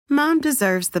Mom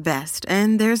deserves the best,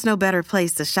 and there's no better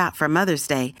place to shop for Mother's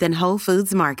Day than Whole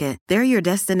Foods Market. They're your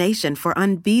destination for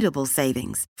unbeatable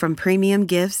savings, from premium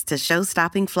gifts to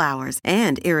show-stopping flowers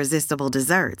and irresistible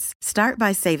desserts. Start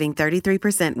by saving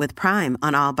 33% with Prime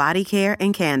on all body care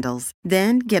and candles.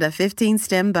 Then get a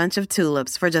 15-stem bunch of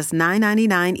tulips for just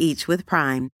 $9.99 each with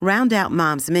Prime. Round out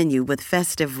Mom's menu with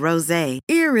festive rosé,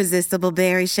 irresistible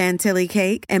berry chantilly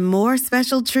cake, and more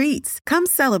special treats. Come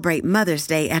celebrate Mother's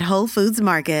Day at Whole Foods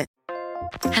Market.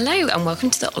 Hello and welcome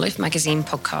to the Olive Magazine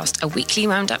podcast, a weekly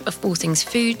roundup of all things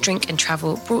food, drink and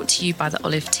travel brought to you by the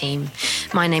Olive team.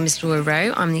 My name is Laura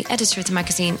Rowe, I'm the editor of the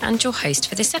magazine and your host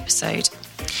for this episode.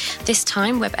 This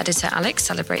time, web editor Alex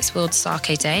celebrates World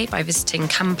Sake Day by visiting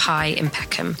Kampai in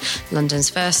Peckham, London's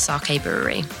first sake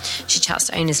brewery. She chats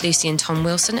to owners Lucy and Tom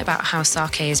Wilson about how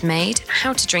sake is made,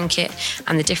 how to drink it,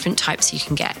 and the different types you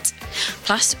can get.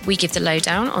 Plus, we give the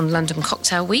lowdown on London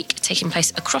Cocktail Week, taking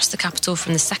place across the capital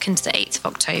from the 2nd to the 8th of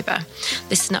October.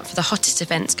 Listen up for the hottest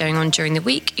events going on during the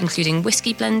week, including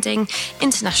whisky blending,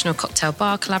 international cocktail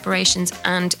bar collaborations,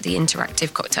 and the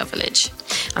interactive cocktail village.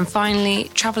 And finally,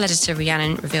 travel editor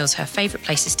Rhiannon reveals her favourite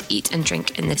places to eat and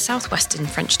drink in the southwestern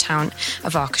French town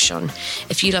of Arcachon.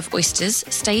 If you love oysters,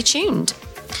 stay tuned.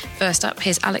 First up,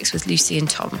 here's Alex with Lucy and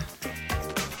Tom.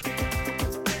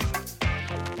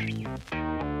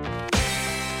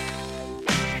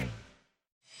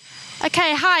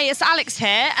 Okay, hi, it's Alex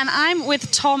here, and I'm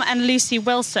with Tom and Lucy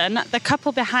Wilson, the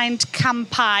couple behind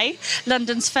Kampai,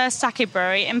 London's first sake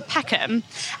brewery in Peckham.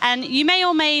 And you may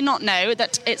or may not know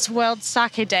that it's World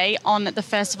Sake Day on the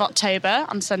 1st of October,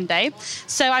 on Sunday.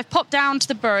 So I've popped down to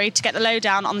the brewery to get the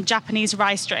lowdown on the Japanese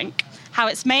rice drink, how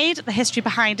it's made, the history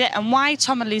behind it, and why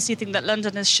Tom and Lucy think that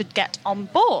Londoners should get on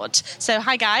board. So,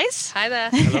 hi guys. Hi there.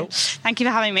 Hello. Thank you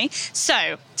for having me.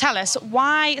 So, tell us,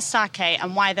 why sake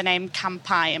and why the name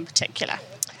Kampai in particular?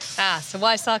 So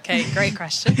why sake? Great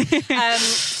question.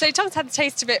 So Tom's had the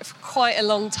taste of it for quite a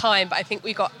long time, but I think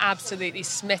we got absolutely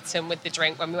smitten with the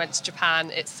drink when we went to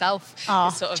Japan itself. Oh,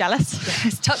 it's sort of, jealous.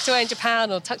 It's tucked away in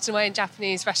Japan or tucked away in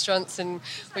Japanese restaurants, and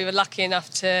we were lucky enough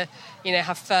to,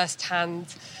 have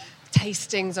first-hand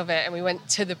tastings of it, and we went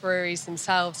to the breweries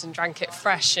themselves and drank it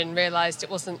fresh and realised it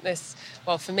wasn't this,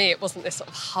 well, for me, it wasn't this sort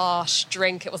of harsh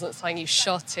drink. It wasn't something you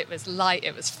shot. It was light,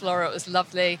 it was floral, it was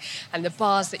lovely, and the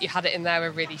bars that you had it in there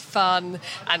were really fun,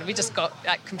 and we just got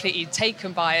completely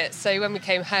taken by it. So when we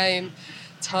came home,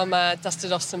 Tom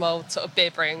dusted off some old sort of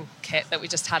beer brewing kit that we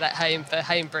just had at home for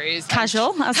home brews.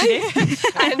 Casual, as you do.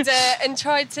 and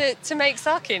tried to make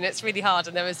sake, and it's really hard,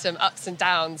 and there was some ups and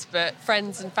downs, but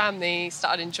friends and family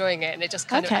started enjoying it, and it just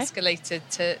kind of escalated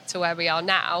to where we are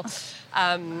now.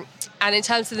 And in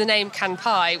terms of the name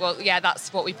Kampai, well, yeah,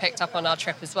 that's what we picked up on our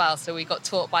trip as well. So we got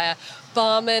taught by a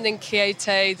barman in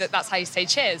Kyoto that's how you say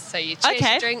cheers. So you cheers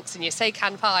your drinks and you say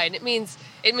Kampai, and it means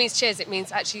cheers. It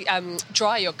means actually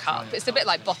dry your cup. It's a bit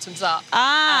like bottoms up.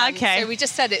 Okay. So we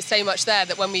just said it so much there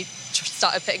that when we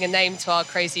started putting a name to our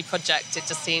crazy project, it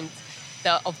just seemed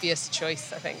the obvious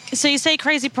choice, I think. So you say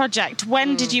crazy project.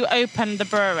 When did you open the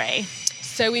brewery?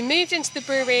 So we moved into the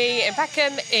brewery in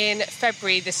Peckham in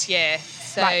February this year.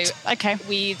 So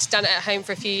we'd done it at home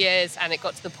for a few years, and it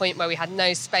got to the point where we had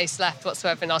no space left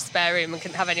whatsoever in our spare room and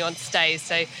couldn't have anyone to stay.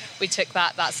 So we took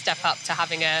that step up to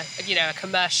having a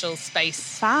commercial space.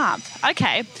 Fab.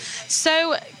 Okay.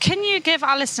 So can you give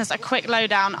our listeners a quick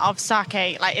lowdown of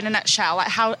sake, like in a nutshell? Like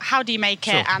how do you make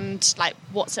it, and like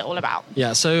what's it all about?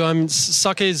 Yeah, so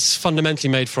sake is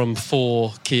fundamentally made from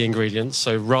 4 key ingredients.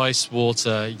 So rice,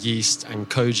 water, yeast, and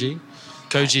koji.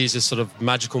 Koji is a sort of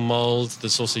magical mold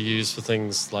that's also used for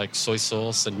things like soy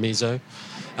sauce and miso.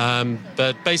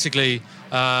 But basically,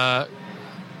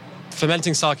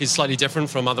 fermenting sake is slightly different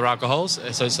from other alcohols.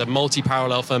 So it's a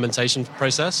multi-parallel fermentation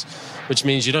process, which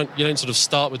means you don't sort of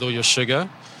start with all your sugar.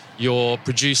 You're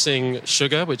producing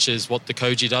sugar, which is what the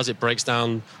koji does. It breaks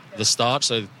down the starch.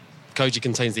 So koji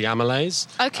contains the amylase,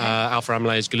 alpha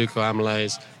amylase,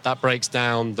 glucoamylase. That breaks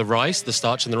down the rice, the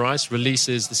starch in the rice,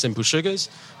 releases the simple sugars,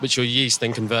 which your yeast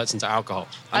then converts into alcohol.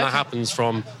 And that happens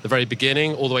from the very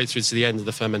beginning all the way through to the end of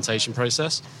the fermentation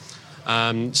process.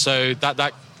 So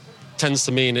that tends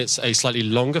to mean it's a slightly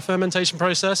longer fermentation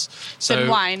process. Than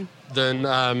wine? Than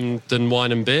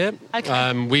wine and beer.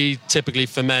 Okay. We typically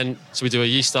ferment, so we do a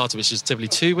yeast starter, which is typically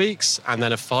 2 weeks, and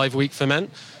then a 5-week ferment.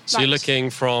 So you're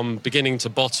looking from beginning to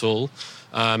bottle,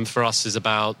 for us is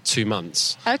about 2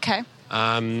 months. Okay.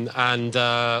 How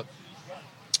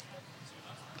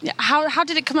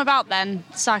did it come about then,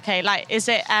 sake? Like, has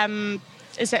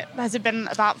it been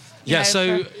about?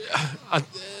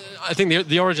 I think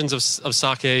the origins of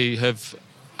sake have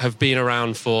have been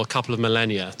around for a couple of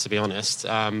millennia, to be honest.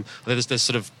 There's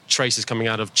sort of traces coming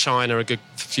out of China a good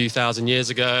few thousand years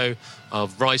ago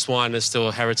of rice wine. There's still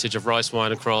a heritage of rice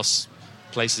wine across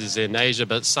places in Asia,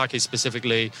 but sake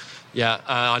specifically,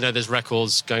 I know there's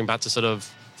records going back to sort of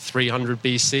 300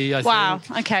 BC, I think. Wow,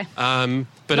 okay.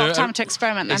 But a lot of time to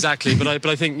experiment then. Exactly, but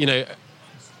I think,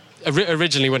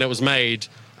 originally when it was made,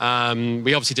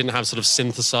 we obviously didn't have sort of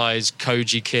synthesized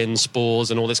koji kin spores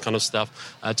and all this kind of stuff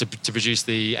to produce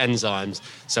the enzymes.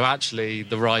 So actually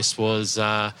the rice was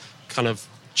kind of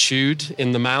chewed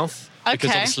in the mouth because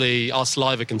obviously our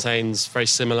saliva contains very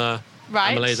similar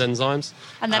amylase enzymes,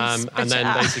 and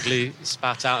then basically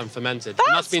spat out and fermented.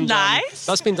 That's nice.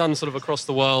 That's been done sort of across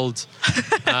the world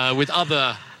with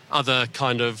other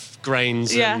kind of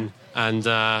grains and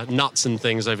nuts and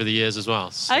things over the years as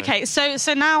well. So. Okay,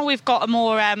 so now we've got a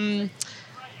more, a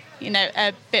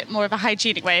bit more of a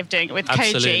hygienic way of doing it with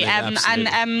koji. Absolutely.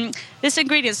 And this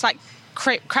ingredient's like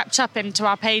crept up into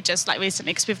our pages like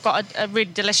recently because we've got a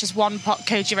really delicious one-pot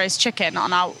koji roast chicken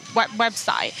on our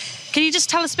website. Can you just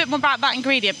tell us a bit more about that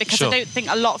ingredient? Because Sure. I don't think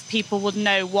a lot of people would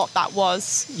know what that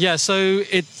was. Yeah, so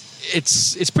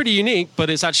it's pretty unique, but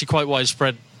it's actually quite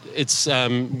widespread. It's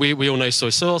we all know soy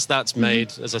sauce. That's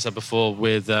made, as I said before,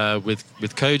 with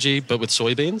koji, but with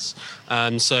soybeans.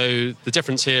 So the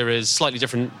difference here is slightly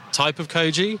different type of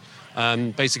koji.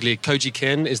 Basically, koji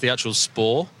kin is the actual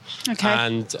spore,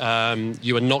 and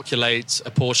you inoculate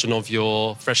a portion of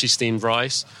your freshly steamed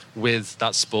rice with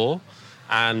that spore.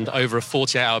 And over a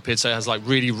 48-hour period, so it has like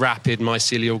really rapid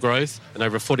mycelial growth. And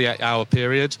over a 48-hour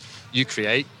period, you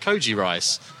create koji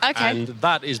rice. Okay. And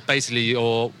that is basically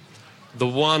the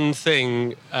one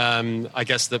thing, I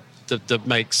guess, that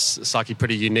makes sake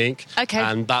pretty unique. Okay.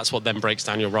 And that's what then breaks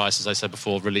down your rice, as I said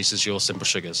before, releases your simple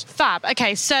sugars. Fab.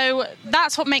 Okay, so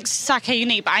that's what makes sake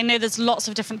unique. But I know there's lots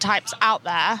of different types out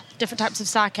there, different types of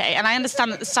sake. And I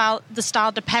understand that the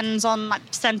style depends on like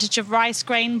percentage of rice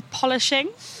grain polishing.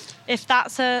 If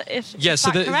that's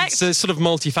correct? So it's sort of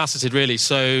multifaceted, really.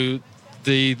 So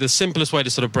the simplest way to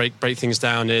sort of break things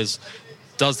down is,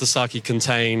 does the sake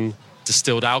contain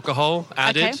distilled alcohol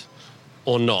added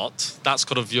or not? That's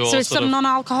kind of your. So it's sort some of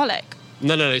non-alcoholic.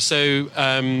 No. So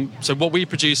what we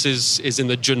produce is in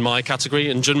the junmai category,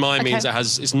 and junmai means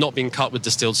it's not been cut with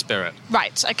distilled spirit.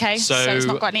 Right. Okay. So it's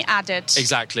not got any added.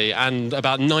 Exactly, and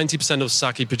about 90% of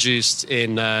sake produced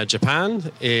in Japan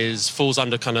falls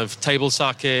under kind of table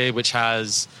sake, which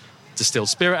has distilled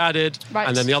spirit added,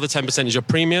 and then the other 10% is your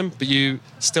premium, but you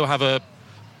still have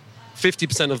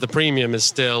 50% of the premium is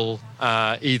still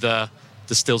either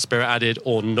distilled spirit added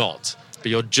or not.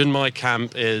 But your junmai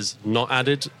camp is not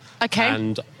added. Okay.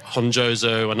 And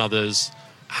Honjozo and others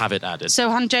have it added. So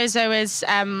Honjozo is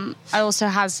also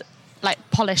has like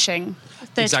polishing.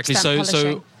 30% exactly. Polishing.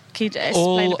 So can you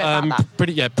explain a bit about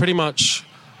that? Pretty much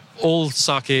all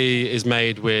sake is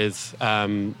made with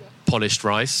polished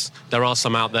rice. There are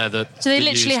some out there that. So they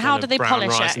literally, how do they polish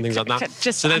rice it? And things like that.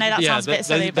 Just, I know that sounds a bit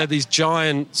silly. They're these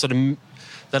giant sort of.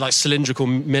 They're like cylindrical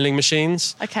milling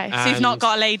machines. Okay, so you've not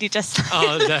got a lady just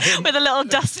with a little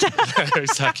duster.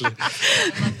 Exactly.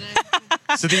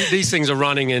 So these things are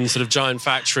running in sort of giant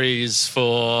factories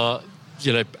for,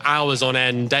 hours on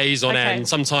end, days on end,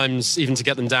 sometimes even to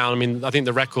get them down. I mean, I think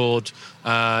the record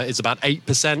is about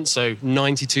 8%, so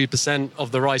 92%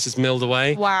 of the rice is milled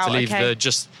away to leave the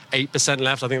just 8%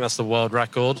 left. I think that's the world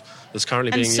record that's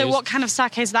currently being used. And so what kind of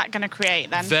sake is that going to create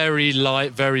then? Very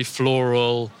light, very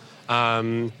floral,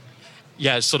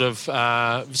 sort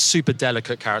of super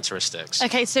delicate characteristics.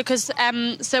 Okay, so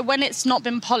when it's not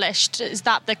been polished, is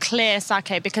that the clear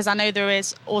sake? Because I know there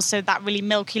is also that really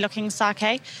milky-looking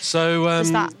sake. So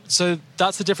that's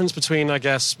the difference between, I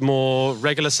guess, more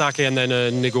regular sake and then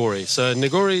a nigori. So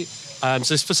nigori,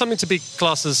 so for something to be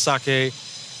classed as sake,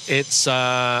 it's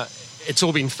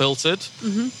all been filtered,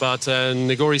 but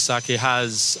nigori sake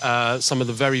has some of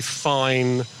the very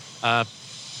fine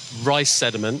rice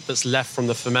sediment that's left from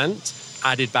the ferment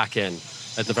added back in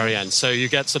at the very end. So you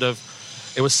get sort of,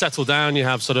 it was settled down, you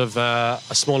have sort of a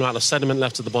small amount of sediment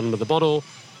left at the bottom of the bottle.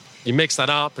 You mix that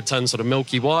up, it turns sort of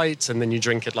milky white, and then you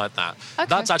drink it like that. Okay.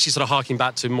 That's actually sort of harking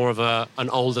back to more of an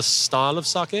older style of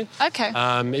sake. Okay.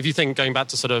 If you think going back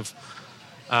to sort of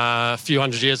a few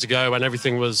hundred years ago when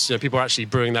everything was, people were actually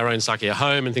brewing their own sake at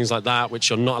home and things like that, which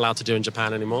you're not allowed to do in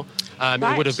Japan anymore.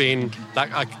 It would have been,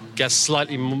 I guess,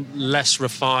 slightly less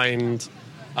refined.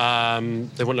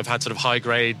 They wouldn't have had sort of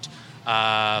high-grade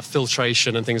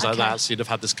filtration and things like that, so you'd have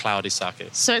had this cloudy sake.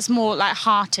 So it's more like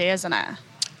hearty, isn't it?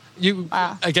 You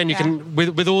can,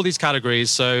 with all these categories,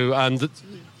 so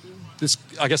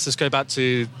I guess let's go back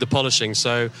to the polishing.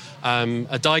 So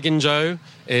a Daiginjo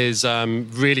is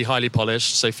really highly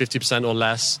polished, so 50% or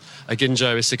less. A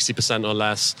Ginjo is 60% or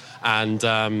less.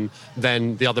 And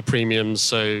then the other premiums,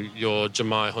 so your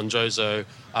Junmai, Honjozo,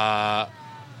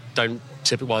 don't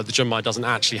typically, well, the Junmai doesn't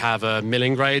actually have a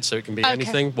milling grade, so it can be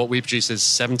anything. What we produce is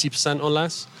 70% or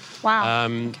less. Wow.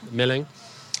 Milling.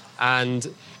 And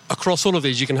across all of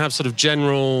these, you can have sort of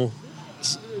general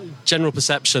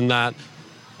perception that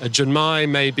a Junmai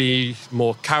may be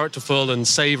more characterful and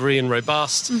savoury and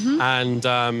robust.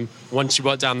 And once you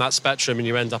work down that spectrum and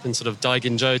you end up in sort of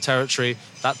Daiginjo territory,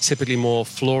 that's typically more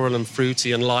floral and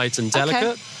fruity and light and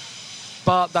delicate.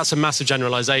 But that's a massive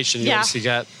generalisation. You obviously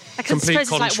get complete it's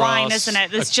contrast. like wine, isn't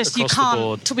it? There's just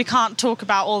we can't talk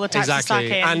about all the types of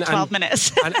sake in 12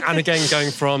 minutes. and again, going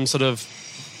from sort of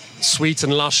sweet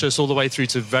and luscious all the way through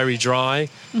to very dry,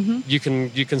 you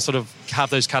can sort of have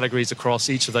those categories across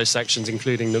each of those sections,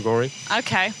 including Nagori.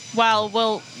 Okay.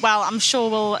 Well, I'm sure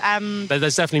we'll.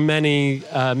 There's definitely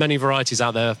many varieties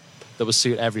out there that will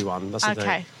suit everyone. That's the thing.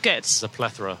 Okay. Good. It's a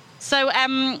plethora. So,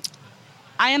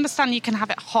 I understand you can have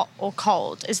it hot or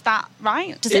cold. Is that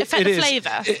right? Does it affect the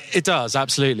flavour? It does,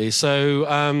 absolutely. So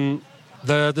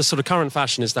the sort of current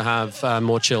fashion is to have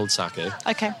more chilled sake.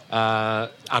 Okay. Out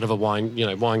of a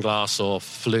wine glass or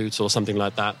flute or something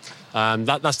like that.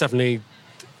 That's definitely,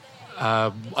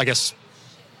 I guess,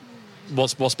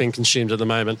 what's being consumed at the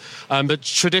moment. But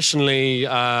traditionally,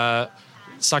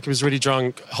 sake was really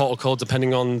drunk hot or cold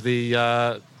depending on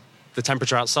the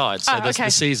temperature outside, so that's the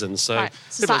season. So right.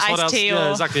 if it's hot out,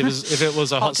 exactly. If it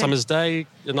was a hot summer's day,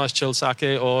 a nice chilled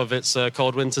sake, or if it's a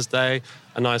cold winter's day,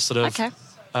 a nice sort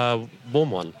of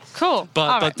warm one. Cool.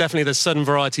 But definitely there's certain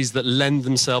varieties that lend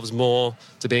themselves more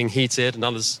to being heated, and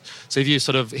others. So if you're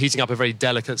sort of heating up a very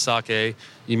delicate sake,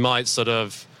 you might sort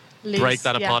of break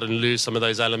that apart and lose some of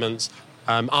those elements.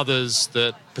 Others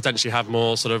that potentially have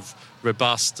more sort of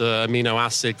robust amino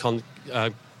acid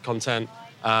content.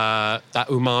 That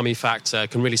umami factor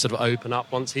can really sort of open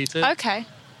up once heated. Okay.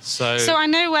 So I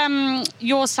know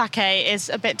your sake is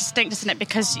a bit distinct, isn't it?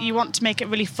 Because you want to make it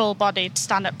really full-bodied to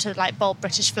stand up to like bold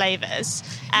British flavours.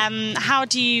 How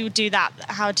do you do that?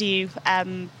 How do you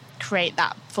create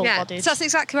that full-bodied? Yeah, so that's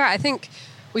exactly right. I think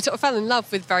we sort of fell in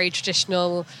love with very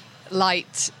traditional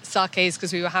light sakes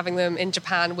because we were having them in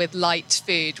Japan with light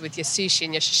food, with your sushi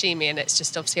and your sashimi, and it's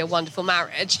just obviously a wonderful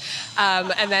marriage.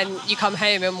 And then you come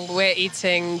home and we're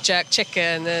eating jerk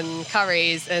chicken and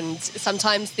curries, and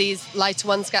sometimes these lighter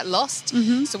ones get lost.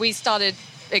 So we started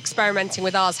experimenting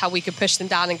with ours, how we could push them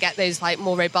down and get those like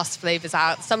more robust flavours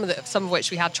out, some of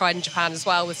which we had tried in Japan as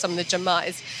well with some of the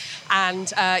Junmais.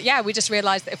 And we just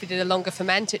realised that if we did a longer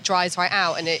ferment, it dries right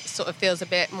out and it sort of feels a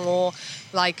bit more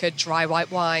like a dry white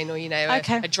wine or,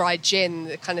 a dry gin,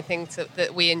 the kind of thing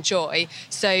that we enjoy.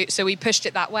 So we pushed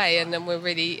it that way, and then we're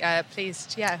really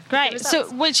pleased. Yeah. Great. So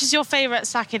which is your favourite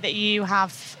sake that you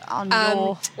have on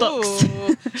your books?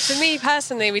 For me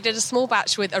personally, we did a small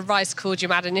batch with a rice called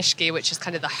Yamada Nishiki, which is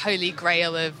kind of the holy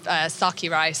grail of sake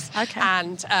rice. Okay.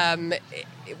 And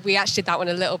we actually did that one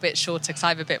a little bit shorter because I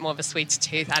have a bit more of a sweeter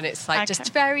tooth, and it's like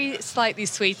just very slightly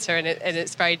sweeter, and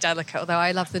it's very delicate. Although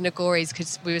I love the Nagoris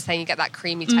because we were saying you get that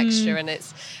creamy texture, and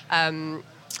it's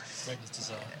great with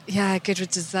dessert. Yeah, good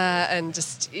with dessert, and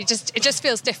it just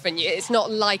feels different. It's not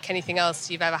like anything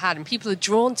else you've ever had, and people are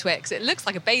drawn to it because it looks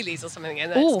like a Baileys or something,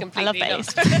 and it's completely I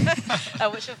love Baileys.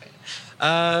 What's your favourite?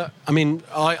 I mean,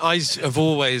 I have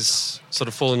always sort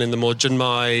of fallen in the more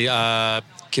Junmai,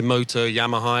 Kimoto,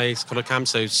 Yamahai kind of camp,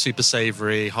 so super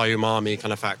savoury, high umami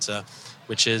kind of factor,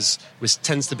 which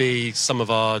tends to be some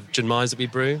of our Junmais that we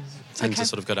brew, tend to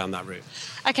sort of go down that route.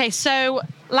 Okay, so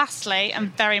lastly,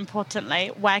 and very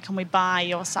importantly, where can we buy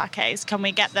your sakes? Can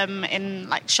we get them in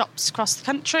like shops across the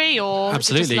country, or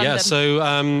absolutely, is it yeah. just So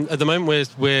at the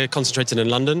moment we're concentrated in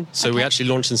London. So we actually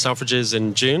launched in Selfridges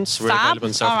in June. So we're available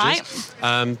in Selfridges.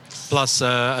 All right. Plus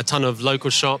a ton of local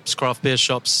shops, craft beer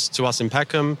shops to us in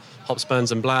Peckham, Hops,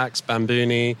 Burns and Blacks,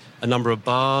 Bambooni, a number of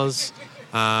bars.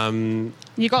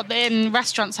 You got in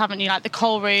restaurants, haven't you? Like the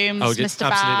Coal Rooms, Mr.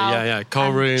 Bao. Absolutely, yeah.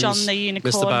 Coal Rooms, John the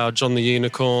Unicorn. Mr. Bao, John the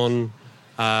Unicorn,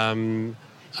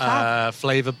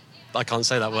 Flavour. I can't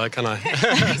say that word, can I?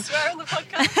 You swear on the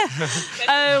podcast.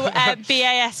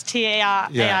 Bastard.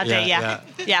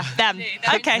 Yeah, them.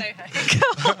 Okay.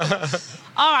 Cool.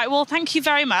 All right, well, thank you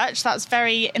very much. That's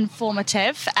very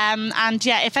informative. And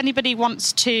if anybody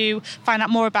wants to find out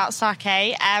more about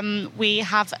sake, we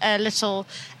have a little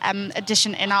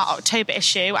edition in our October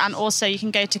issue, and also you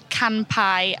can go to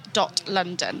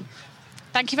kanpai.london.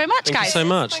 Thank you very much, guys. Thank you so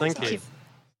much. Thank you.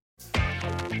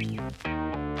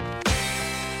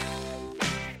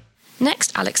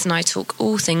 Next, Alex and I talk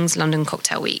all things London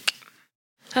Cocktail Week.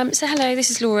 So hello,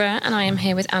 this is Laura and I am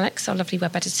here with Alex, our lovely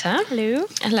web editor. Hello.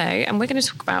 Hello, and we're going to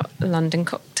talk about London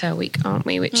Cocktail Week, aren't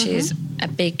we? Which is a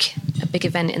big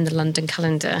event in the London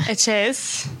calendar. It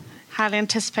is. Highly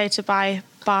anticipated by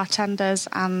bartenders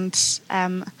and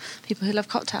people who love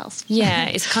cocktails. Yeah,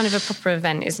 it's kind of a proper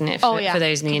event, isn't it? For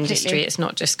those in the industry. It's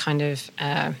not just kind of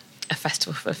a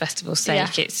festival for a festival's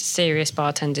sake. It's serious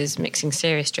bartenders mixing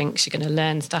serious drinks. You're going to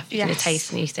learn stuff. You're going to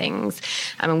taste new things.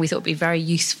 And we thought it would be very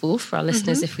useful for our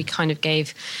listeners if we kind of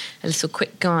gave a little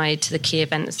quick guide to the key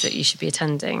events that you should be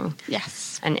attending.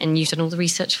 Yes. And you've done all the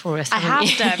research for us, I have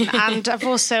you? done. And I've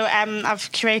also I've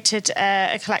curated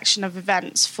a collection of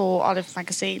events for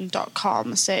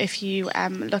olivemagazine.com. So if you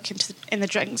look in the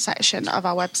drink section of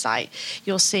our website,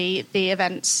 you'll see the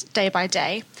events day by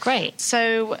day. Great.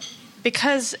 So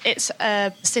because it's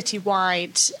a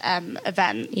citywide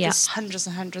event, there's hundreds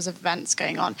and hundreds of events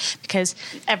going on because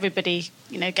everybody,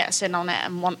 gets in on it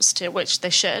and wants to, which they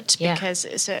should, because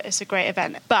it's a great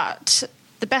event. But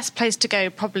the best place to go,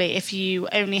 probably if you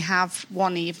only have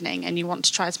one evening and you want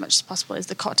to try as much as possible, is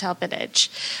the Cocktail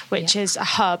Village, which is a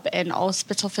hub in Old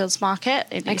Spitalfields Market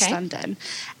in East London.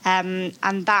 And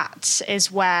that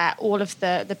is where all of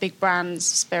the big brands,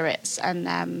 spirits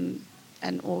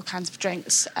and all kinds of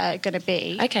drinks are going to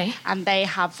be. Okay. And they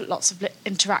have lots of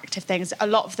interactive things. A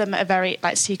lot of them are very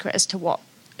secret as to what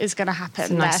is going to happen.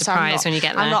 It's a nice surprise when you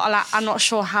get there. I'm not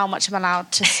sure how much I'm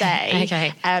allowed to say.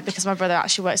 Okay. Because my brother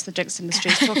actually works in the drinks industry.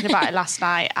 He was talking about it last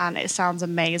night and it sounds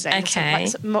amazing. Okay.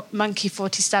 So, Monkey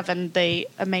 47, the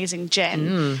amazing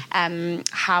gin,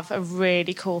 have a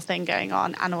really cool thing going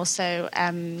on. And also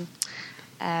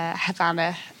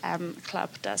Havana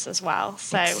Club does as well.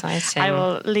 So exciting. I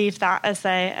will leave that as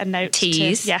a note.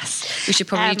 Tease. Yes. We should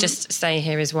probably just say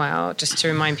here as well, just to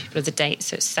remind people of the date.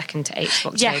 So it's 2nd to 8th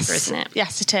of October, isn't it?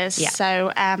 Yes, it is. Yeah.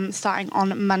 So starting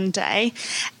on Monday.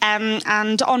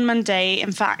 And on Monday,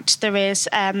 in fact, there is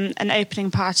an opening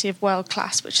party of World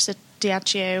Class, which is a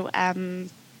Diageo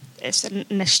it's an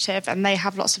initiative, and they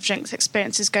have lots of drinks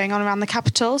experiences going on around the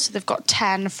capital. So they've got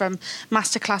 10 from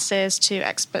masterclasses to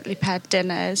expertly paired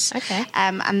dinners. Okay.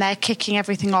 And they're kicking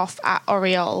everything off at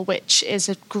Oriole, which is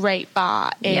a great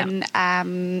bar in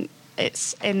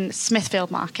it's in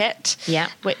Smithfield Market,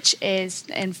 which is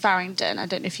in Farringdon. I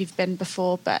don't know if you've been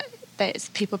before, but it's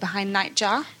people behind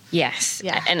Nightjar. Yes.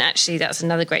 Yeah. And actually that's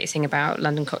another great thing about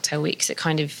London Cocktail Week, it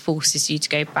kind of forces you to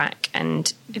go back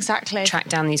and track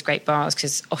down these great bars,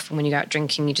 because often when you go out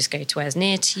drinking you just go to where's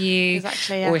near to you.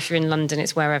 Exactly, yeah. Or if you're in London,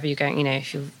 it's wherever you're going.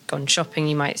 If you've gone shopping,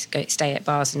 you might stay at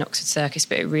bars in Oxford Circus,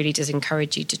 but it really does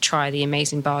encourage you to try the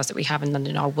amazing bars that we have in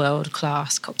London, our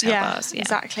world-class cocktail bars. Yeah,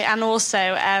 exactly. And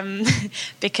also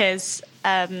because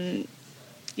on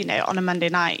a Monday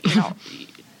night you're not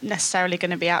necessarily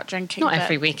going to be out drinking. Not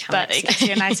every week, but it gives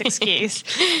you a nice excuse.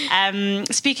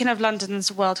 Speaking of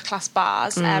London's world-class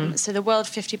bars, so the World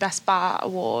 50 Best Bar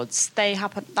Awards, that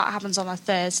happens on a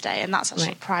Thursday, and that's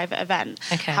actually a private event.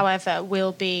 Okay. However,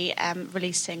 we'll be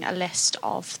releasing a list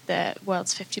of the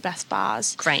world's 50 best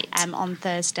bars. Great. On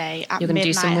Thursday at midnight. You're going to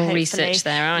do some more hopefully. research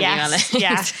there, aren't you, Alex?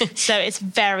 Yes. So it's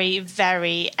very,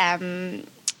 very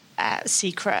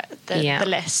secret, the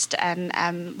list,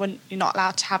 and when you're not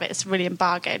allowed to have it, it's really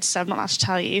embargoed, so I'm not allowed to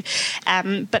tell you.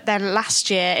 But then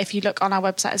last year, if you look on our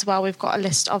website as well, we've got a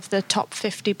list of the top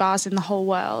 50 bars in the whole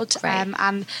world,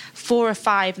 and 4 or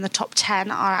 5 in the top 10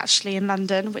 are actually in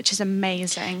London, which is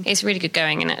amazing. It's really good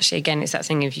going, and actually again it's that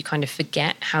thing of you kind of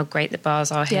forget how great the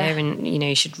bars are here, and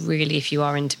you should really, if you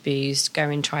are into booze, go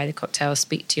and try the cocktails,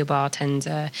 speak to your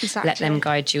bartender, let them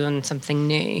guide you on something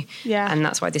new. And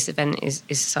that's why this event is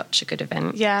such a good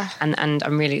event. And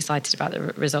I'm really excited about the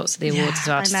results of the awards as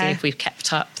well, to see if we've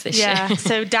kept up this year.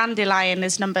 So Dandelion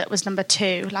was number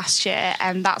 2 last year,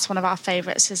 and that's one of our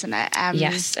favourites, isn't it?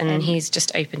 Yes, and he's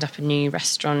just opened up a new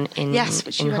restaurant in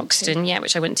Hoxton,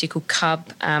 which I went to, called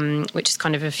Cub, which is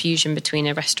kind of a fusion between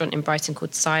a restaurant in Brighton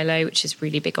called Silo, which is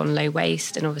really big on low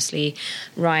waste, and obviously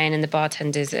Ryan and the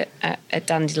bartenders at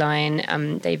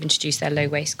Dandelion, they've introduced their low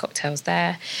waste cocktails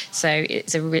there. So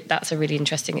that's a really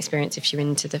interesting experience if you're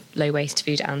into the low waste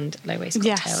food and low waste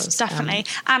cocktails. Yes, definitely.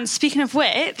 And speaking of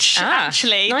which,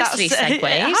 actually, nicely segued.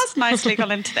 It has nicely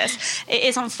gone into this. It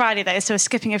is on Friday though, so we're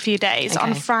skipping a few days.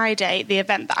 On Friday, the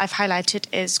event that I've highlighted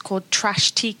is called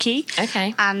Trash Tiki.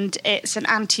 And it's an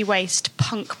anti-waste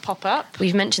punk pop-up.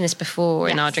 We've mentioned this before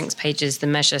in our drinks pages, The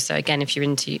Measure. So again, if you're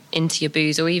into your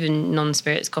booze or even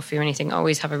non-spirits, coffee or anything,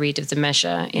 always have a read of The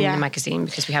Measure in the magazine,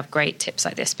 because we have great tips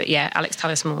like this. But Alex,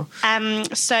 tell us more.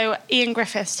 So Ian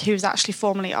Griffiths, who's actually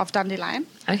formerly family of dandelion.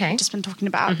 Okay. Just been talking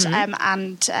about,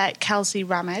 and Kelsey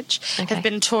Ramage have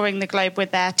been touring the globe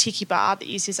with their tiki bar that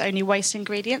uses only waste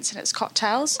ingredients in its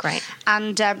cocktails. Great.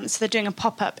 And so they're doing a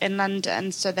pop-up in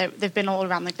London. So they've been all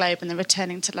around the globe and they're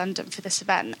returning to London for this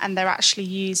event. And they're actually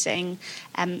using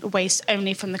waste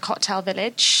only from the cocktail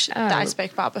village that I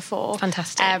spoke about before.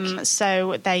 Fantastic.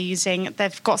 So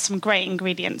they've got some great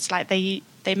ingredients. Like they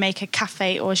make a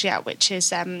cafe orgeat, which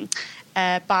is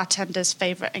bartender's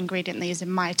favourite ingredient they use in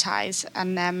Mai Tais,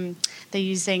 and they're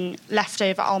using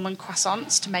leftover almond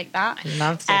croissants to make that. I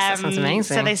love this. That sounds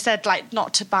amazing. So they said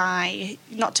not to buy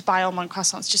almond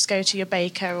croissants. Just go to your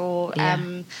baker or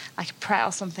like a Pret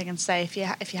or something and say if you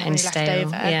have any left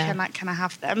over, can I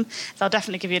have them? They'll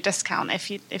definitely give you a discount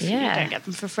if you don't get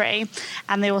them for free.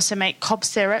 And they also make cob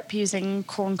syrup using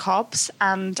corn cobs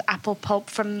and apple pulp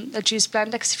from the juice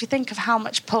blender. Because if you think of how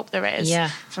much pulp there is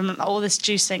from all this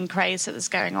juicing craze that's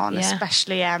going on,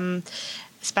 especially as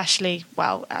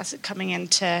it coming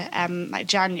into like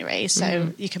January,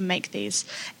 so you can make these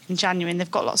in January, and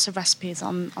they've got lots of recipes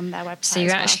on their website. So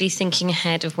you're actually thinking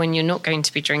ahead of when you're not going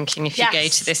to be drinking if you go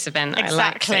to this event. Exactly. I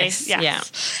like this.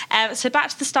 Yes. So back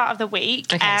to the start of the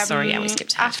week. Okay, we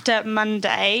skipped ahead. After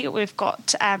Monday, we've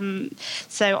got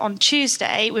so on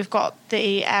Tuesday we've got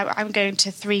the I'm going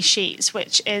to Three Sheets,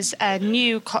 which is a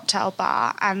new cocktail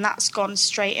bar, and that's gone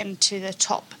straight into the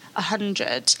top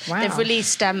 100. Wow. They've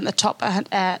released the top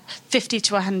 50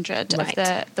 to 100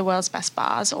 of the world's best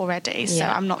bars already, so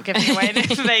I'm not giving away the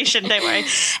information, don't worry.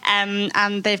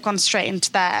 And they've gone straight into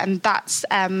there, and that's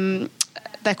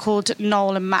they're called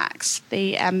Noel and Max.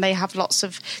 They have lots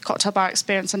of cocktail bar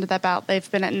experience under their belt.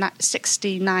 They've been at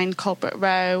 69 Colbert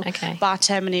Row, Bar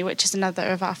Termini, which is another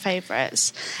of our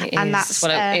favourites.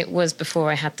 It was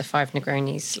before I had the 5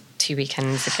 Negronis 2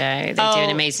 weekends ago. They do an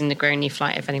amazing Negroni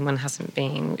flight if anyone hasn't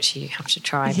been, which you have to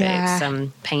try, but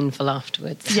it's painful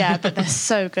afterwards. Yeah, but they're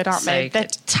so good, aren't they? Good. They're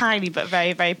tiny but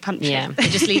very, very punchy. Yeah, they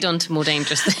just lead on to more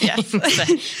dangerous things.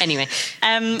 So, anyway.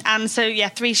 And so,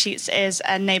 Three Sheets is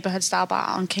a neighbourhood-style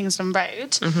bar on Kingsland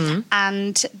Road,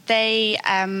 and they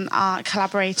are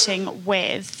collaborating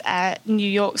with New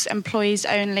York's Employees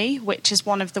Only, which is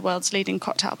one of the world's leading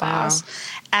cocktail bars.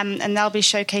 And they'll be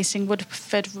showcasing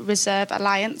Woodford Reserve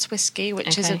Alliance whiskey,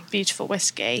 which is a beautiful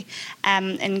whiskey,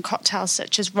 in cocktails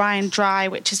such as Rye and Dry,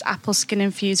 which is apple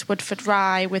skin-infused Woodford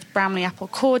rye with Bramley apple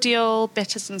cordial,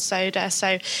 bitters and soda.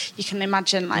 So you can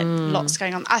imagine lots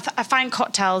going on. I find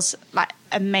cocktails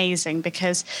amazing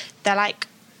because they're like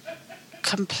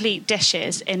complete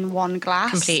dishes in one glass.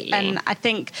 Completely. And I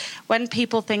think when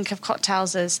people think of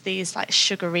cocktails as these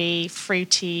sugary,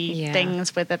 fruity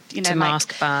things with to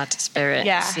mask bad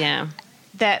spirits.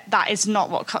 That is not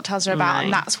what cocktails are about,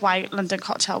 and that's why London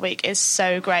Cocktail Week is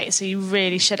so great. So you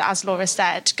really should, as Laura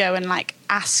said, go and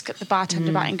ask the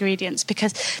bartender about ingredients,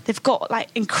 because they've got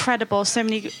incredible. So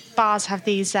many bars have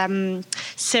these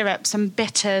syrups and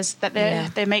bitters that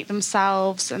they make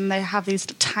themselves, and they have these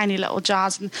tiny little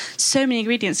jars, and so many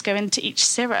ingredients go into each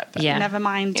syrup. Never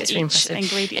mind each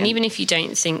ingredient. And even if you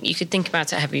don't think, you could think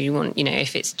about it however you want.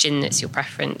 If it's gin that's your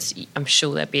preference, I'm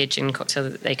sure there'd be a gin cocktail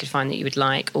that they could find that you would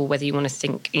like, or whether you want to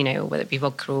think, or whether it be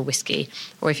vodka or whiskey,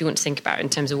 or if you want to think about it in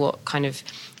terms of what kind of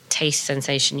taste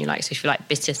sensation you like. So if you like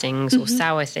bitter things or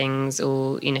sour things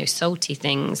or salty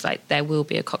things, there will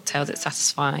be a cocktail that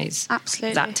satisfies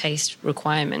that taste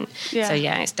requirement. So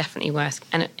it's definitely worth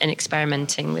and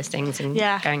experimenting with things and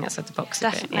going outside the box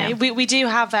definitely. a bit. We do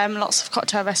have lots of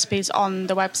cocktail recipes on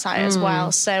the website as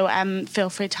well, so feel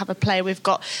free to have a play. We've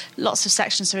got lots of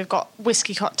sections, so we've got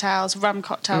whiskey cocktails, rum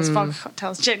cocktails, vodka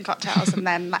cocktails, gin cocktails, and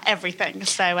then everything.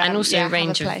 So and also a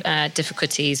range of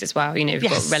difficulties as well. We've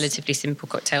got relatively simple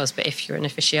cocktails, but if you're an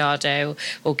aficionado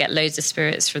or get loads of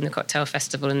spirits from the cocktail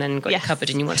festival and then got your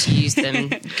cupboard and you want to use them,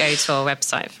 go to our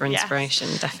website for inspiration.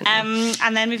 Definitely.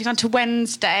 And then moving on to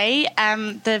Wednesday,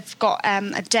 they've got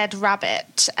a Dead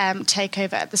Rabbit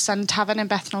takeover at the Sun Tavern in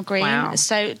Bethnal Green. Wow.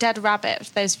 So Dead Rabbit,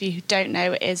 for those of you who don't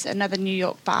know, is another New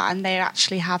York bar, and they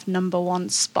actually have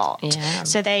 #1 spot.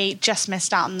 So they just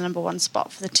missed out on the #1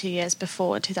 spot for the 2 years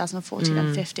before, 2014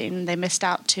 and 15. They missed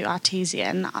out to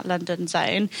Artesian at London's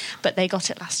Own, but they got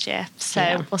it last year.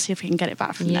 So we'll see if we can get it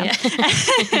back from them.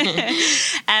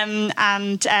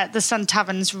 And the Sun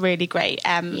Tavern's really great.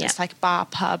 It's like a bar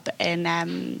pub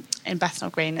in Bethnal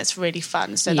Green. It's really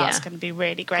fun. So that's going to be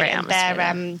really great. And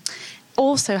they're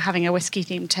also having a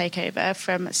whiskey-themed takeover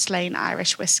from Slane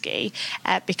Irish Whiskey,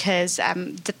 because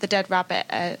the Dead Rabbit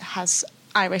has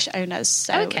Irish owners,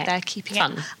 so they're keeping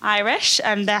it Irish,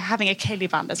 and they're having a Ceilidh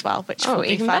band as well, which will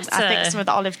be fun. Better. I think some of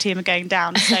the Olive team are going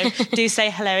down, so do say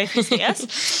hello if you see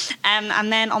us.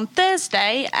 And then on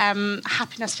Thursday,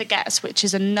 Happiness Forgets, which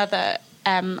is another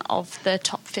of the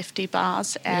top 50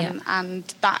 bars,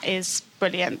 and that is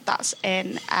brilliant. That's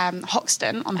in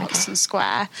Hoxton, on Hoxton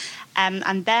Square.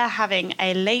 And they're having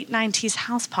a late 90s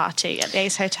house party at the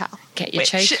Ace Hotel. Get your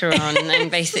choker on and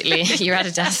basically your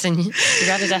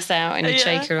Adidas out and your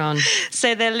choker on.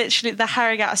 So they're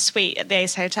hiring out a suite at the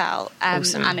Ace Hotel,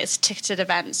 Awesome. and it's a ticketed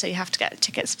event, so you have to get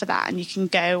tickets for that, and you can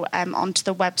go onto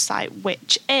the website,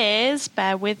 which is,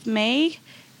 bear with me,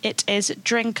 it is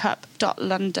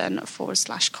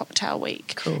drinkup.london/cocktail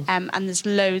week. Cool. And there's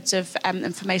loads of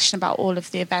information about all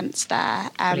of the events there.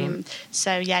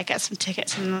 So, yeah, get some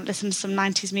tickets and listen to some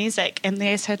 90s music in the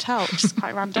Ace Hotel, which is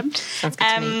quite random. Sounds good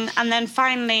to me. And then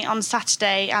finally, on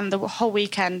Saturday and the whole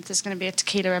weekend, there's going to be a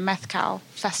tequila and mezcal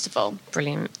festival.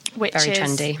 Brilliant. Which Very is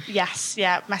trendy. Yes,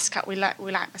 yeah, mezcal. We like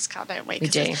mezcal, don't we? We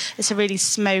do. It's a really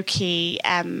smoky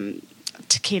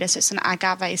tequila, so it's an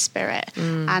agave spirit,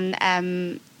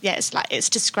 and it's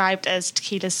described as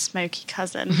tequila's smoky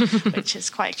cousin, which is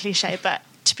quite cliche, but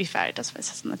to be fair, it does what it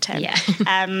says on the tin. Yeah.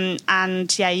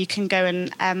 And you can go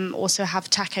and also have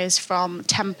tacos from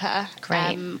Temper,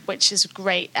 Great. Which is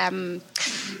great.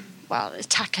 It's a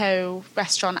taco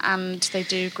restaurant, and they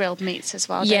do grilled meats as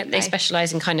well. Yeah, don't they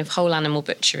specialise in kind of whole animal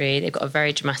butchery. They've got a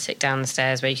very dramatic down the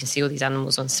stairs where you can see all these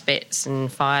animals on spits and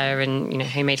fire and,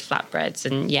 homemade flatbreads.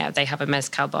 And, yeah, they have a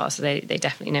mezcal bar, so they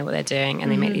definitely know what they're doing,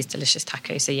 and they make these delicious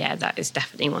tacos. So, yeah, that is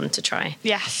definitely one to try.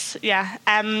 Yes, yeah.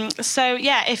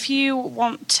 If you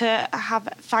want to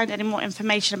find any more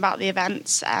information about the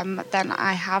events, then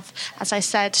I have, as I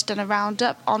said, done a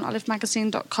roundup on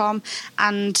olivemagazine.com,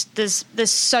 and there's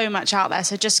so much out there,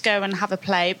 so just go and have a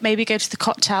play. Maybe go to the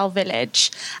Cocktail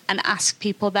Village and ask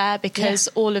people there, because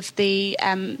all of the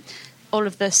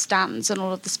stands and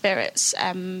all of the spirits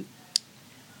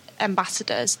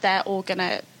ambassadors, they're all going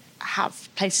to have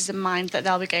places in mind that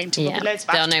they'll be going to. There'll be loads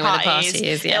of they'll know where the parties. party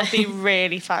is. Yeah, it'll be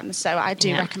really fun. So I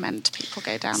do recommend people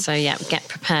go down. So get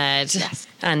prepared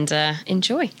and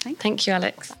enjoy. Thank you,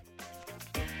 Alex.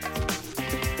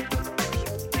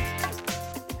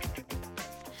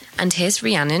 And here's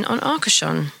Rhiannon on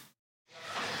Arcachon.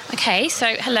 Okay,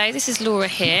 so hello, this is Laura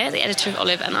here, the editor of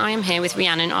Olive, and I am here with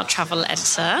Rhiannon, our travel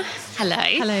editor. Hello.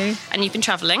 Hello. And you've been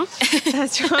travelling.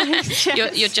 That's right. Yes.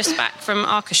 You're just back from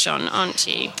Arcachon, aren't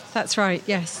you? That's right,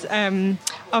 yes.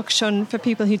 Arcachon, for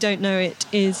people who don't know it,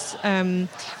 is...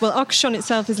 Arcachon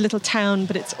itself is a little town,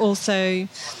 but it's also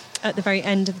at the very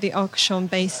end of the Arcachon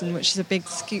Basin, which is a big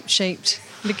scoop-shaped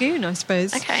lagoon, I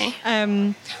suppose. Okay.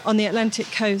 On the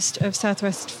Atlantic coast of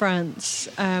southwest France.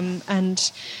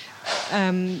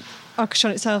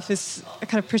 Arcachon itself is a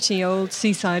kind of pretty old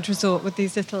seaside resort with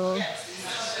these little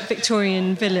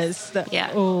Victorian villas that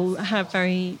all have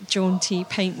very jaunty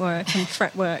paintwork and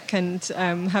fretwork and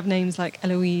have names like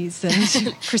Eloise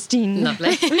and Christine.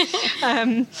 Lovely.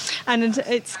 And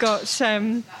it's got...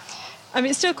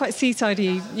 it's still quite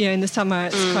seasidey, in the summer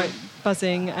it's quite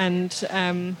buzzing, and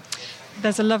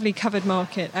there's a lovely covered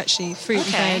market, actually, fruit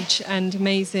and veg and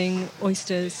amazing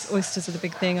oysters. Oysters are the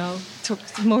big thing. I'll talk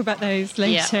more about those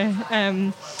later.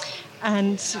 Yeah.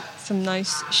 And some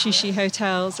nice shishi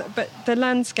hotels. But the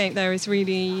landscape there is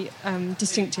really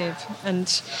distinctive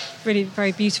and really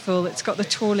very beautiful. It's got the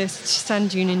tallest sand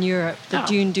dune in Europe, the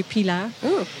Dune du Pilat,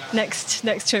 next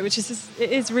to it, which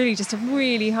is really just a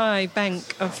really high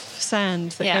bank of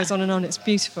sand that goes on and on. It's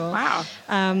beautiful. Wow.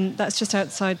 That's just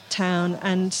outside town,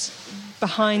 and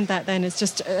behind that then is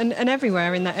just, and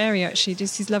everywhere in that area actually,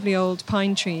 just these lovely old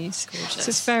pine trees. Gorgeous. So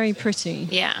it's very pretty.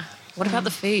 Yeah. What about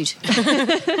the food?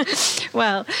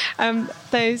 Well,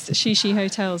 those shishi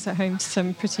hotels are home to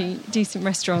some pretty decent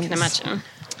restaurants. I can imagine.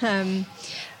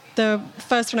 The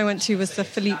first one I went to was the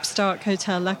Philippe Starck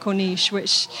Hotel La Corniche,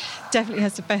 which definitely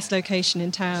has the best location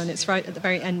in town. It's right at the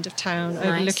very end of town,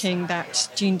 overlooking that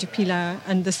Dune du Pilat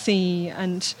and the sea,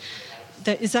 and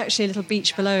there is actually a little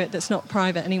beach below it that's not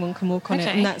private, anyone can walk on it,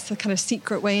 and that's a kind of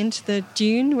secret way into the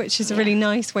dune, which is a really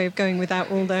nice way of going without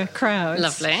all the crowds.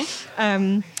 Lovely.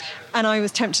 And I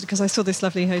was tempted because I saw this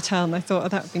lovely hotel and I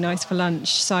thought, that would be nice for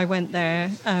lunch. So I went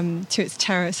there to its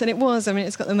terrace, and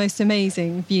it's got the most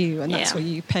amazing view, and that's what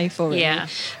you pay for, really. Yeah.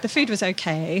 The food was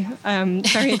okay,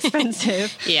 very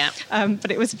expensive,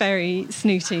 but it was very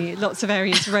snooty, lots of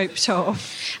areas roped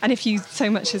off. And if you so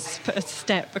much as put a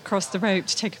step across the rope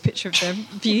to take a picture of the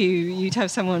view, you'd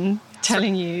have someone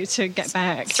telling you to get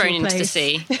back. Thrown into the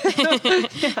sea.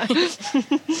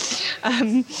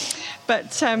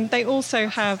 But they also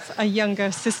have a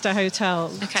younger sister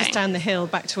hotel just down the hill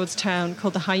back towards town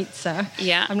called the Heitzer.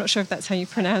 Yeah. I'm not sure if that's how you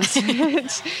pronounce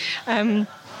it.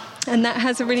 And that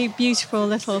has a really beautiful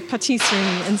little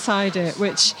patisserie inside it,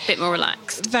 which A bit more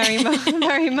relaxed.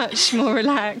 very much more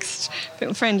relaxed, a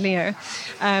bit friendlier,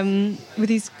 with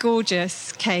these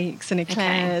gorgeous cakes and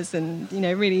eclairs, and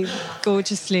really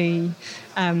gorgeously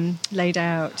laid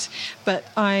out. But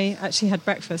I actually had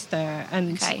breakfast there,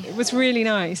 and it was really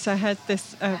nice. I had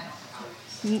this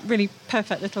really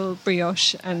perfect little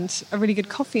brioche and a really good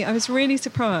coffee. I was really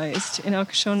surprised in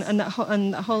Arcachon and that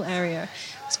whole area.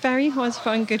 It's very hard to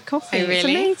find good coffee. Oh, really? It's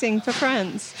amazing for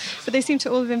France. But they seem to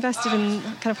all have invested in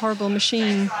kind of horrible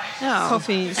machine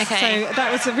coffees. Okay. So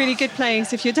that was a really good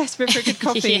place. If you're desperate for a good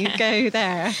coffee, go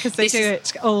there, because they do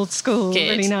it old school,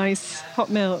 really nice hot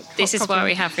milk. This is why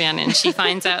we have Rhiannon. She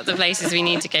finds out the places we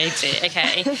need to go to.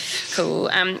 Okay, cool.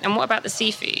 And what about the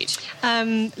seafood?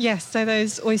 Yes, so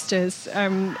those oysters...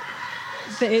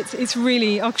 it's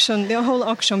really Arcachon. The whole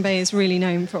Arcachon Bay is really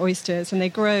known for oysters, and they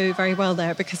grow very well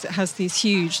there because it has these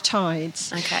huge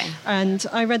tides. Okay. And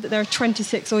I read that there are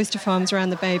 26 oyster farms around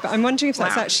the bay, but I'm wondering if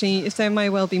that's actually, if there may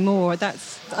well be more.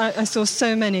 I saw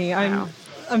so many. Wow.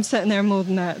 I'm certain there are more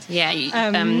than that. Yeah,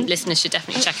 listeners should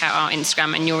definitely check out our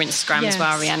Instagram and your Instagram as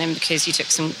well, Rhiannon, because you took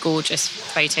some gorgeous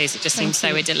photos. It just seems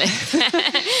so idyllic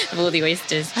of all the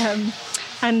oysters.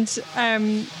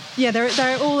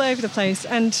 They're all over the place.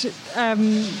 And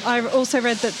I also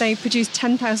read that they produce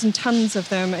 10,000 tonnes of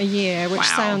them a year, which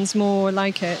sounds more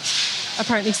like it.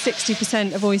 Apparently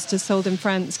 60% of oysters sold in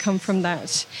France come from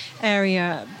that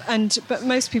area. But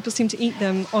most people seem to eat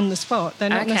them on the spot. They're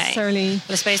not necessarily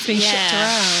being shipped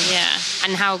around. Yeah,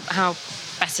 and how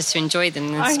better to enjoy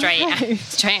them than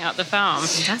straight out the farm.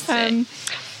 Fantastic.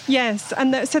 Yes,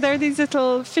 and so there are these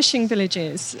little fishing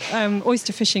villages,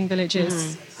 oyster fishing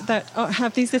villages, that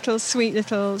have these little sweet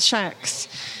little shacks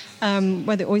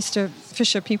where the oyster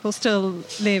fisher people still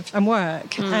live and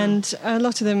work. And a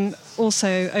lot of them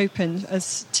also open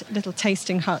as little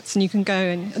tasting huts, and you can go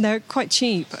and they're quite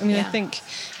cheap. I mean, I think,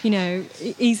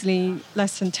 easily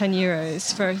less than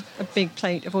 €10 for a big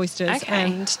plate of oysters.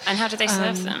 Okay. And how do they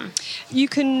serve them? You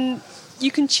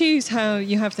can choose how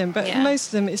you have them, but most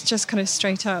of them it's just kind of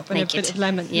straight up and Naked. a bit of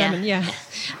lemon.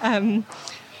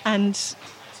 And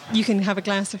you can have a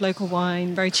glass of local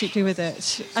wine very cheaply with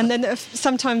it. And then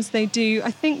sometimes they do, I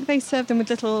think they serve them with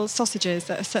little sausages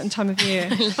at a certain time of year.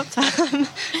 I love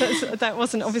that. That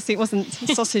wasn't, obviously it wasn't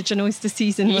sausage and oyster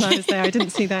season when I was there. I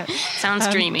didn't see that. Sounds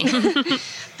dreamy.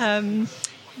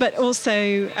 But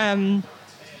also...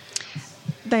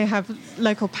 they have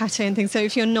local pate and things. So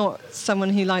if you're not someone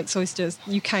who likes oysters,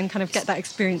 you can kind of get that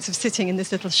experience of sitting in this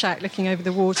little shack looking over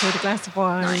the water with a glass of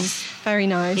wine. Nice. Very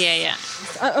nice. Yeah.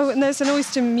 And there's an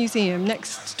oyster museum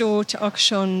next door to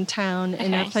Arcachon town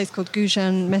in a place called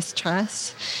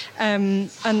Goujon-Mestras. And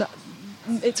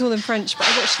it's all in French, but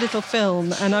I watched a little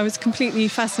film and I was completely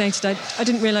fascinated. I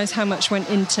didn't realise how much went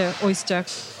into oyster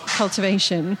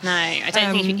cultivation. No, I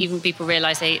don't think even people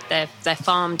realise they're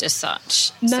farmed as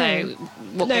such. No. So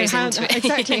what goes into it?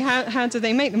 Exactly. How do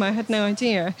they make them? I had no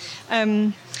idea.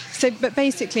 But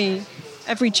basically,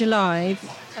 every July,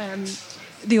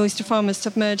 the oyster farmers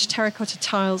submerge terracotta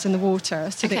tiles in the water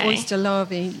so the oyster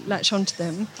larvae latch onto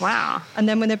them. Wow. And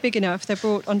then when they're big enough, they're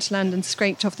brought onto land and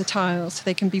scraped off the tiles so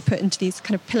they can be put into these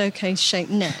kind of pillowcase-shaped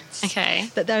nets.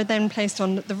 Okay. That they're then placed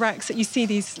on the racks. That you see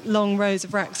these long rows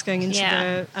of racks going into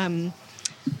the...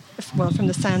 from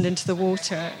the sand into the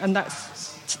water. And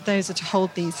those are to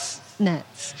hold these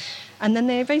nets. And then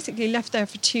they're basically left there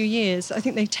for 2 years. I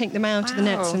think they take them out of the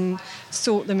nets and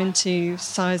sort them into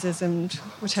sizes and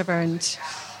whatever, and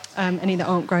any that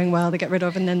aren't growing well they get rid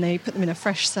of, and then they put them in a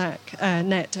fresh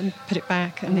net and put it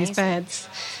back in these beds.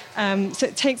 So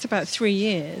it takes about 3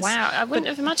 years. Wow, I wouldn't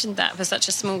have imagined that for such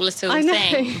a small little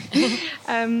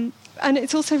thing. And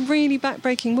it's also really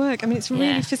back-breaking work. I mean, it's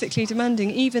really physically demanding.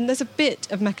 Even there's a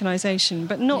bit of mechanisation,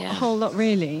 but not a whole lot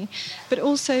really. But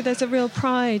also there's a real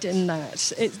pride in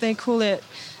that. They don't call it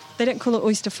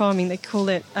oyster farming, they call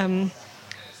it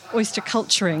oyster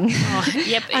culturing. Oh,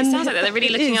 yeah, but it sounds like they're really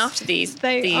looking after these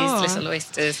little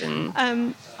oysters. And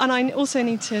I also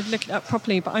need to look it up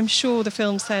properly, but I'm sure the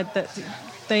film said that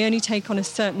they only take on a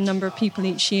certain number of people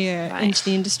each year into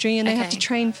the industry, and they have to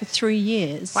train for 3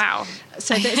 years. Wow!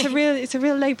 So it's a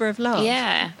real labour of love.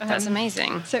 Yeah, that's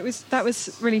amazing. So that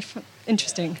was really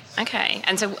interesting. Okay,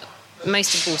 and so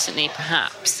most importantly,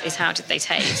 perhaps, is how did they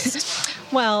taste?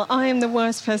 Well, I am the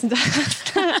worst person to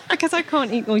ask that because I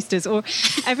can't eat oysters, or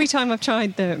every time I've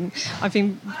tried them, I've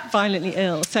been violently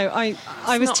ill. So I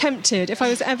was tempted. If I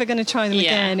was ever going to try them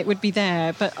again, it would be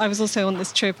there. But I was also on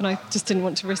this trip and I just didn't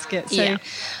want to risk it. So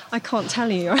I can't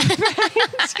tell you.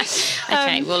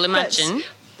 Okay, well, imagine.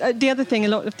 the other thing, a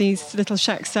lot of these little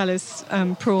shacks sell is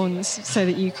prawns, so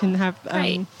that you can have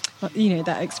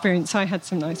that experience. I had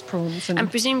some nice prawns, and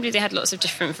presumably they had lots of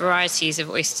different varieties of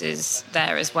oysters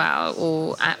there as well,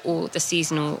 or the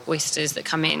seasonal oysters that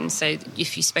come in. So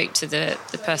if you spoke to the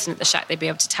person at the shack, they'd be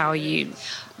able to tell you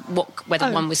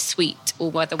whether one was sweet or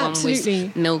whether one was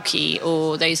milky,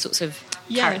 or those sorts of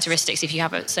characteristics if you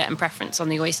have a certain preference on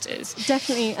the oysters.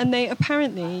 Definitely, and they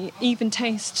apparently even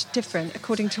taste different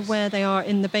according to where they are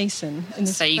in the basin.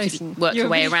 So you could work your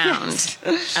way around.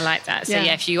 Yes. I like that. So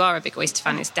if you are a big oyster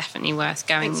fan, it's definitely worth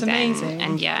going then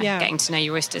and getting to know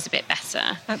your oysters a bit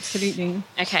better. Absolutely.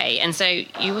 Okay, and so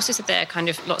you also said there are kind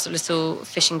of lots of little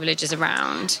fishing villages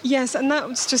around. Yes, and that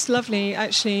was just lovely,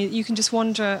 actually. You can just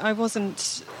wander. I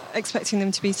wasn't expecting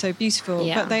them to be so beautiful,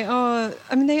 but they are.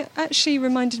 I mean, they actually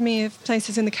reminded me of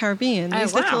places in the Caribbean.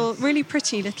 These little, really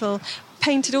pretty little,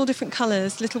 painted all different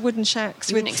colours, little wooden shacks.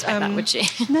 You wouldn't expect that, would you?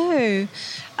 No.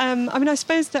 I mean, I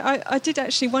suppose that I did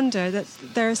actually wonder that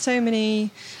there are so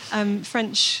many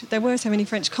there were so many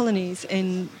French colonies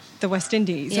in the West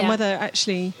Indies, and whether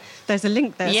actually there's a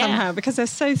link there somehow, because they're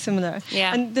so similar.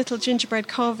 Yeah. And little gingerbread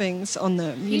carvings on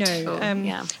them, Beautiful.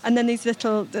 And then these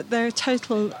little, they're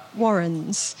total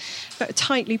warrens, but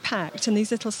tightly packed, and these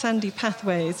little sandy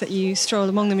pathways that you stroll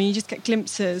among them, and you just get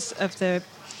glimpses of the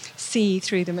sea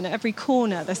through them, and at every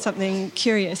corner there's something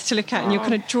curious to look at, and you're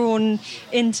kind of drawn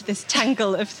into this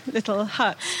tangle of little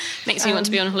huts. Makes me want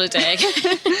to be on holiday.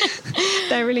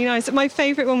 They're really nice. My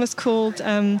favourite one was called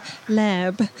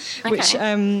L'Herbe, which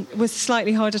was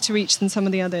slightly harder to reach than some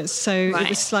of the others, so it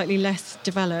was slightly less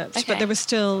developed, but there was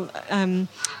still a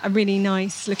really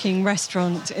nice looking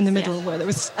restaurant in the middle where it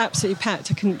was absolutely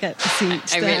packed. I couldn't get the seat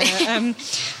there. Really?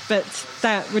 But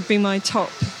that would be my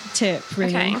top tip,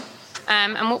 really. Okay.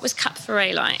 And what was Cap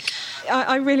Ferret like?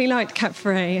 I really liked Cap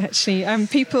Ferret, actually.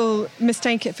 People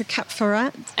mistake it for Cap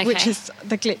Ferrat, which is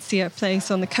the glitzier place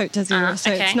on the Côte d'Azur,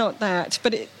 so it's not that.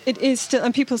 But it is still,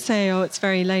 and people say, it's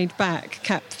very laid back,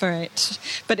 Cap Ferret,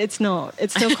 but it's not.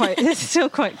 It's still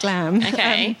quite glam.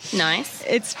 Okay, nice.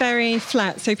 It's very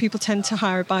flat, so people tend to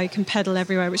hire a bike and pedal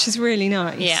everywhere, which is really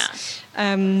nice. Yeah.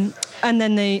 And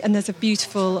there's a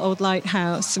beautiful old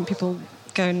lighthouse, and people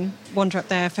go and wander up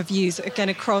there for views again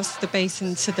across the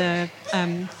basin to the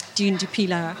Dune du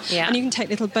Pilat. And you can take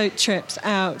little boat trips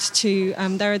out to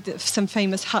there are some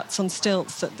famous huts on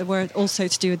stilts that were also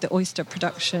to do with the oyster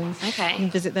production. You can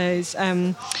visit those,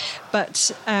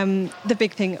 but the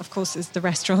big thing, of course, is the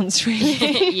restaurants,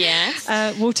 really.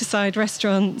 Yes. Waterside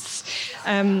restaurants,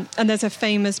 and there's a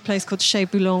famous place called Chez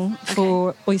Bouillon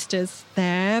for oysters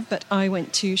there, but I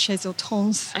went to Chez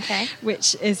Hortense,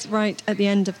 which is right at the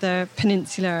end of the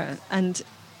peninsula, and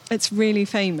it's really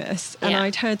famous, and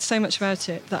I'd heard so much about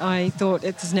it that I thought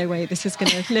there's no way this is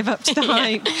going to live up to the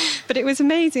hype. But it was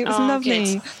amazing. It was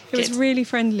lovely. Good. It was really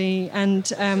friendly, and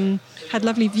had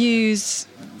lovely views.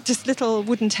 Just little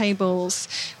wooden tables.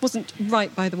 Wasn't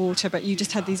right by the water, but you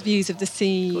just had these views of the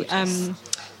sea,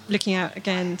 looking out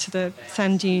again to the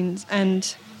sand dunes.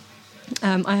 And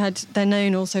they're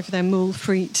known also for their moule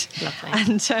frites.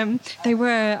 Lovely. And they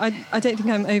were, I don't think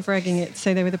I'm over-egging it,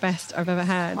 so they were the best I've ever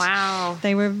had. Wow.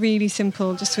 They were really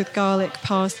simple, just with garlic,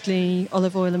 parsley,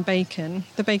 olive oil and bacon.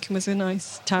 The bacon was a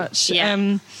nice touch.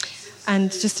 Yeah.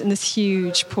 And just in this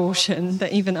huge portion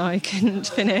that even I couldn't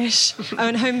finish.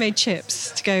 And homemade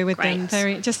chips to go with them.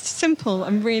 Very just simple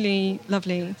and really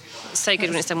lovely. So good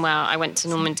when it's done well. I went to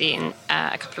Normandy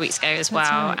a couple of weeks ago as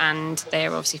well, and they're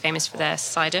obviously famous for their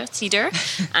cider.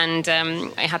 And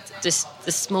I had the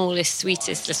smallest,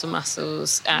 sweetest little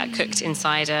mussels cooked in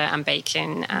cider and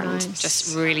bacon, and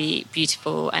just really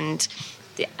beautiful, and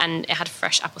it had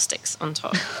fresh apple sticks on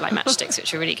top, like matchsticks,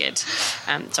 which were really good.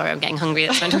 Sorry, I'm getting hungry.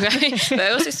 That's when But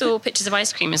I also saw pictures of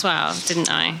ice cream as well,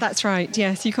 didn't I? That's right,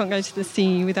 yes. You can't go to the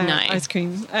sea without ice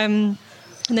cream.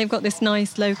 And they've got this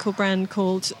nice local brand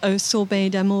called Au Sorbet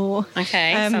d'Amour.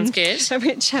 Okay, sounds good.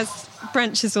 Which has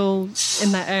branches all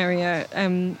in that area,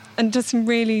 and does some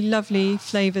really lovely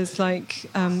flavours like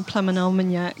plum and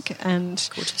almagnac and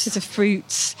bits of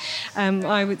fruits.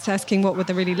 I was asking what were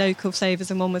the really local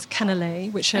flavours, and one was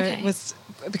cannelé, which was,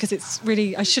 because it's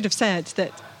really, I should have said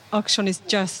that Arcachon is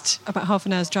just about half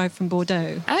an hour's drive from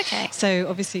Bordeaux. Okay. So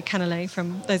obviously cannelé,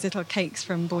 from those little cakes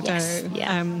from Bordeaux. Yes,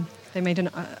 yeah. They made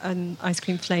an ice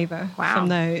cream flavour from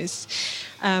those.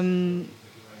 But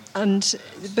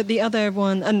the other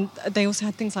one, and they also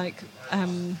had things like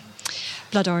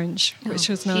blood orange, which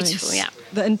was nice. Beautiful, yeah.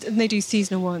 And they do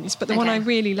seasonal ones, but the one I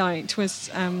really liked was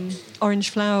orange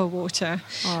flower water,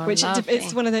 which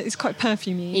it's one of the, it's quite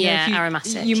perfumey. Yeah,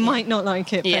 aromatic. You might not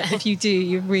like it, but if you do,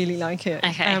 you really like it.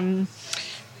 Okay.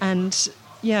 And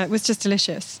yeah, it was just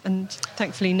delicious, and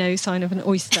thankfully no sign of an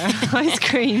oyster ice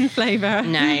cream flavour.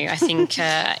 No, I think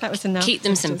that was enough. Keep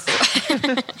them simple.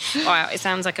 Wow, it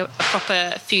sounds like a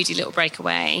proper foodie little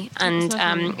breakaway. And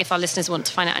if our listeners want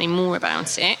to find out any more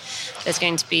about it, there's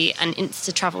going to be an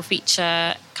Insta travel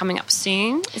feature coming up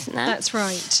soon, isn't there? That's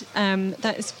right.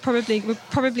 That is we'll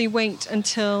probably wait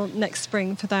until next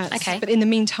spring for that. Okay. But in the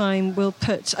meantime, we'll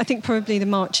put, I think probably the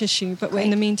March issue, but in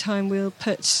the meantime, we'll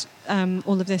put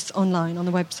all of this online on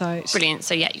the website. Brilliant.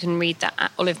 So, yeah, you can read that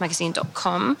at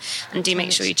olivemagazine.com. And do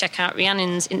make sure you check out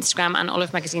Rhiannon's Instagram and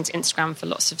Olive Magazine's Instagram for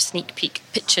lots of sneak peek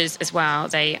pictures as well.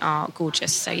 They are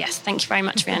gorgeous. So, yes, thank you very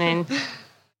much, Rhiannon.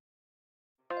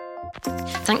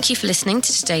 Thank you for listening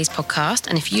to today's podcast.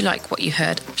 And if you like what you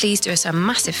heard, please do us a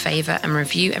massive favour and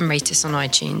review and rate us on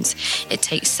iTunes. It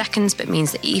takes seconds, but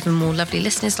means that even more lovely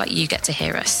listeners like you get to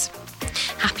hear us.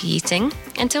 Happy eating.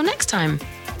 Until next time.